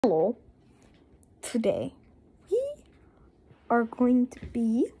Hello. Today we are going to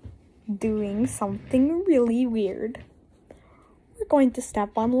be doing something really weird. We're going to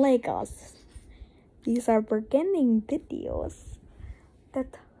step on Legos. These are beginning videos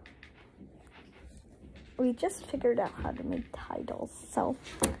that we just figured out how to make titles. So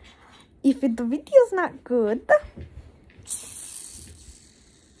if the video's not good,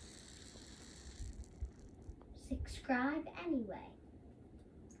 subscribe anyway.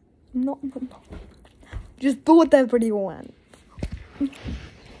 no. Just do whatever you want.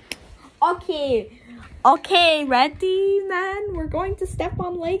 Okay, ready, man? We're going to step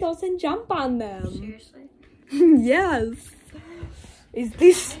on Legos and jump on them. Seriously? Yes. Is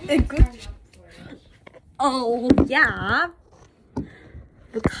this a good... Oh, yeah.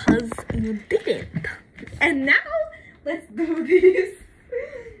 Because you did it. And now, let's do this.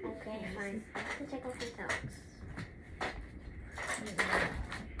 Okay, fine. Let's check out the socks.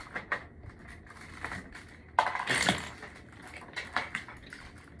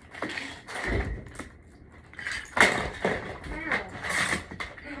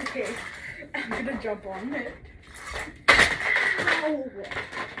 Okay, I'm gonna jump on it. Ow!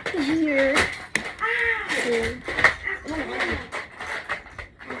 Here.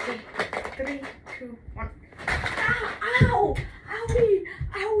 Okay, 3, 2, 1. Ow! Owie!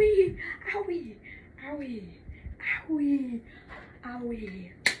 Owie! Owie! Owie! Owie!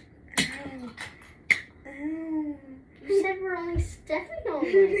 Owie! Ow! Ow! You said we're only stepping on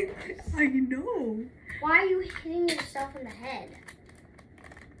it. I know. Why are you hitting yourself in the head?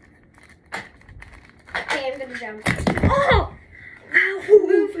 Okay, I'm gonna jump. Oh! Ow!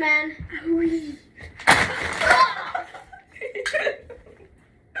 Move, man. Owie!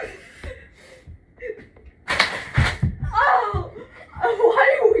 Oh!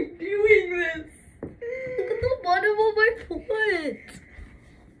 Why are we doing this? Look at the bottom of my foot.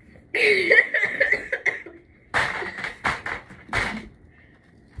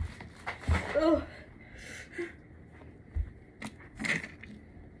 Oh.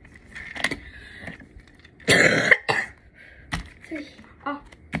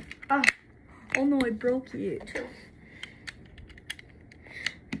 Oh no, I broke it.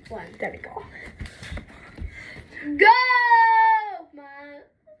 1. There we go. Go, man.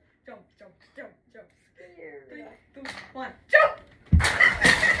 Jump, jump, jump, jump. Here. 3, 2, 1, jump!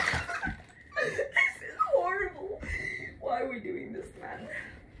 This is horrible. Why are we doing this, man?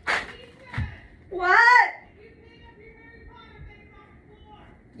 What?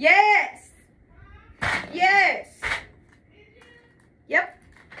 Yes! Yes! Yep.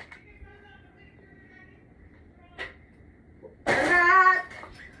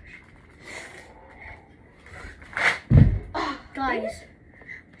 Guys,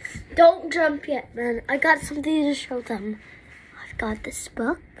 don't jump yet, man. I got something to show them. I've got this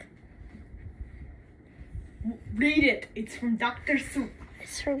book. Read it. It's from Dr. Seuss.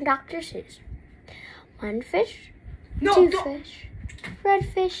 It's from Dr. Seuss. 1 fish, No, 2 don't. fish, red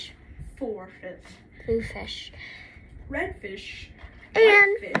fish, 4 fish. blue fish. Red fish.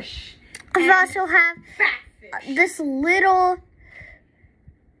 And white fish. I and also have fat fish.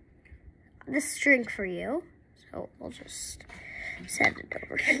 this drink for you. So we'll just send it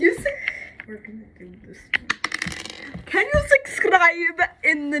over. Can you We're gonna do this one. Can you subscribe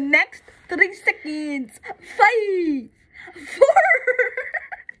in the next 3 seconds? 5, 4,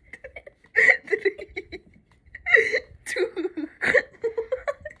 3, 2, 1.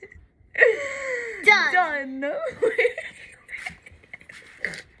 Done. Done.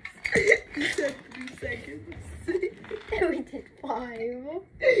 You said 3 seconds. We did 5.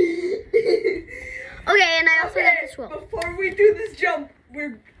 Okay, and I also got this roll. Before we do this jump,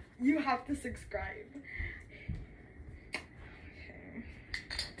 you have to subscribe. Okay.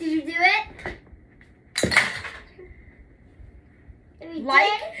 Did you do it? We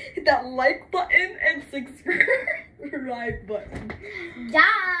Hit that like button and subscribe button. did. Yeah.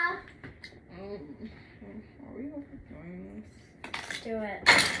 Are we overdoing this? Do it.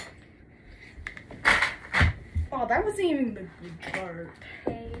 Oh, that wasn't even the good part.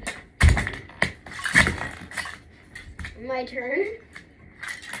 Okay. My turn.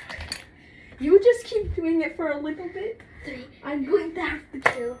 You just keep doing it for a little bit. 3, I'm going to have to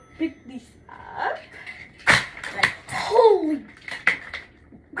 2. pick these up. Like, holy.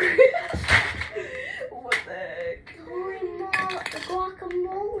 What the heck? Holy moly, the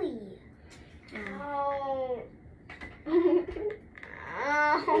guacamole. Ow.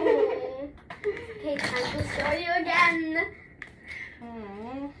 Ow. Okay, time to show you again.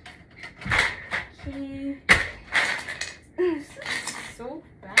 Oh. Okay. This is so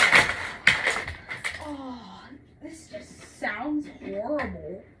bad. Oh, this just sounds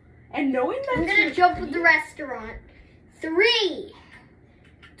horrible. And knowing that I'm gonna jump with the restaurant. 3,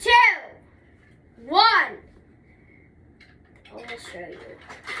 2, 1. I'll show you.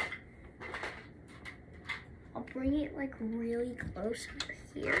 I'll bring it like really close over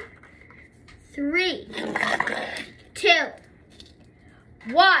here. 3, 2,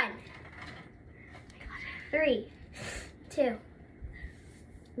 1. 3, 2,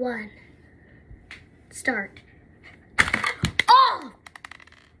 1. Start. Oh!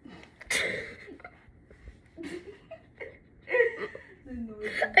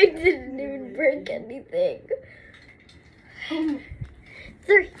 I didn't even break anything.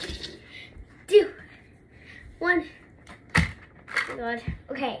 3, 2, 1. Oh my God.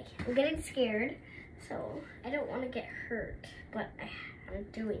 Okay, I'm getting scared, so I don't want to get hurt, but I'm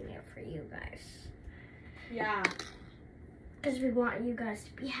doing it for you guys. Yeah. Because we want you guys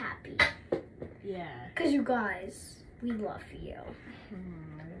to be happy. Yeah. Because you guys, we love you.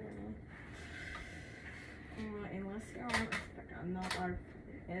 Unless you're not our,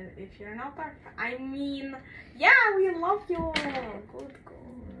 if you're not our, I mean, yeah, we love you. Good.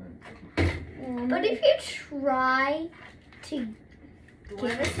 But if you try to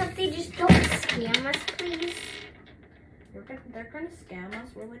give us something, just don't scam us, please. They're gonna scam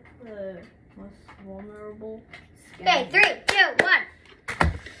us. We're like the most vulnerable. Okay, 3, 2,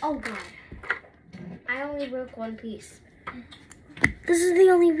 1. Oh God. I only broke one piece. This is the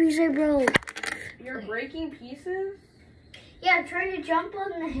only piece I broke. You're breaking pieces? Yeah, I'm trying to jump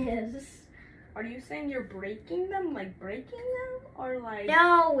on this. Are you saying you're breaking them? Like breaking them? Or like...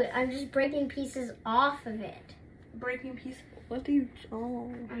 No, I'm just breaking pieces off of it. Breaking pieces? What do you...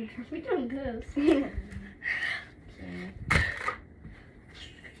 Oh. I'm doing this. Okay.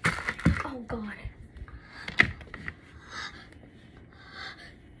 Oh God.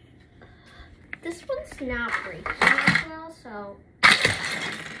 This one's not breaking as well, so...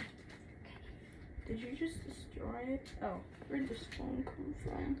 Did you just destroy it? Oh, where'd this phone come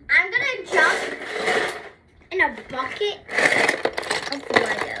from? I'm gonna jump in a bucket of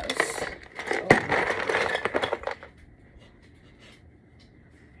Legos.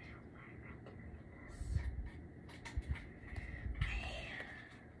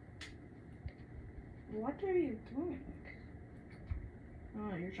 What are you doing?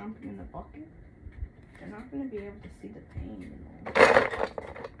 Oh, you're jumping in the bucket? They're not going to be able to see the pain, you know.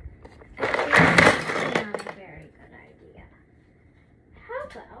 Not a very good idea. How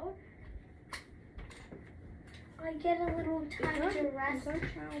about I get a little time to rest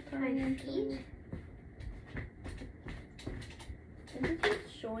my feet? It is just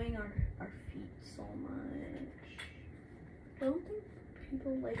showing our feet so much. I don't think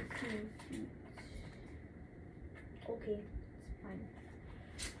people like seeing feet. Okay, it's fine.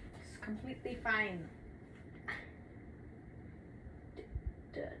 It's completely fine.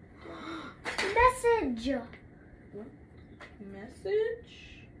 Message. What? Message?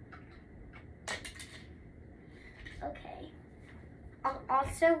 Okay. I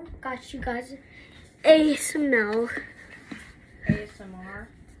also got you guys a smell. ASMR.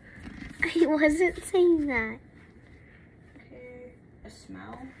 I wasn't saying that. Okay. A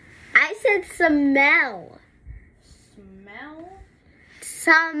smell? I said smell. Smell?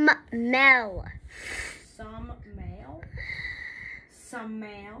 Some mel. Some mail? Some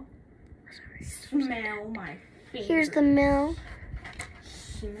mail? Smell my fingers. Here's the mail.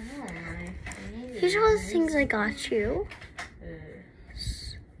 Smell my fingers. Here's all the things I got you.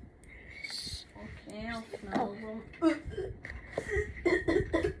 Okay, I'll smell them.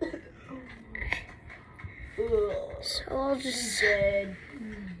 So I'll just... Dead.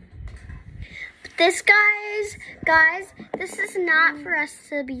 But this, guys, this is not for us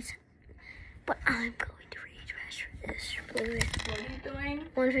to be... But I'm going to refresh for this. Blue. What are you doing?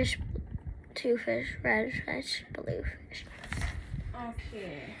 1 fish, 2 fish, red fish, blue fish.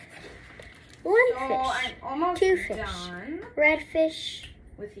 Okay. 1 So fish, I'm almost 2 fish, done red fish,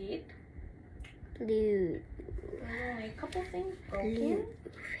 with it. blue. There's only a couple things broken. Blue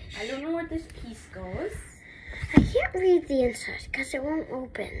I don't know where this piece goes. I can't read the inside because it won't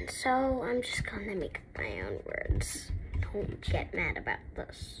open, so I'm just gonna make up my own words. Don't get mad about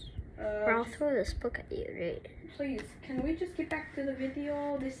this. Or I'll throw this book at you, right? Please, can we just get back to the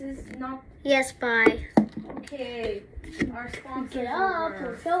video? This is not... Yes, bye. Okay. Our sponsor. Get up,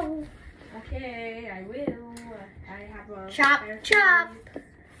 let's go. Okay, I will. I have a... Chop, chop.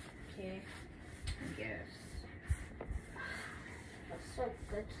 Okay. Yes. It's so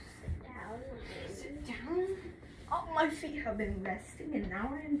good to sit down. Sit down. Oh, my feet have been resting and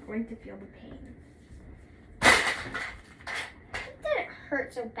now I'm going to feel the pain. It didn't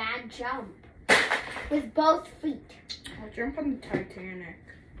hurt so bad. Jump with both feet. I'll jump on the Titanic.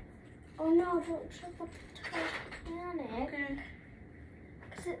 Oh no, don't trip up the Titanic. Okay.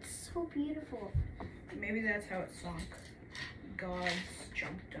 Because it's so beautiful. Maybe that's how it sunk. Gods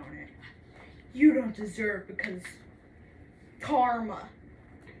jumped on it. You don't deserve because karma.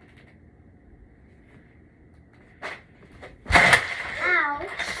 Ouch.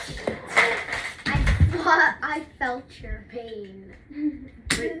 I felt your pain.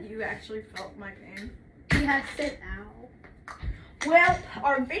 But you actually felt my pain. Yes, it ow. Well,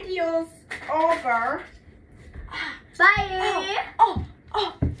 our video's over. Bye. Oh.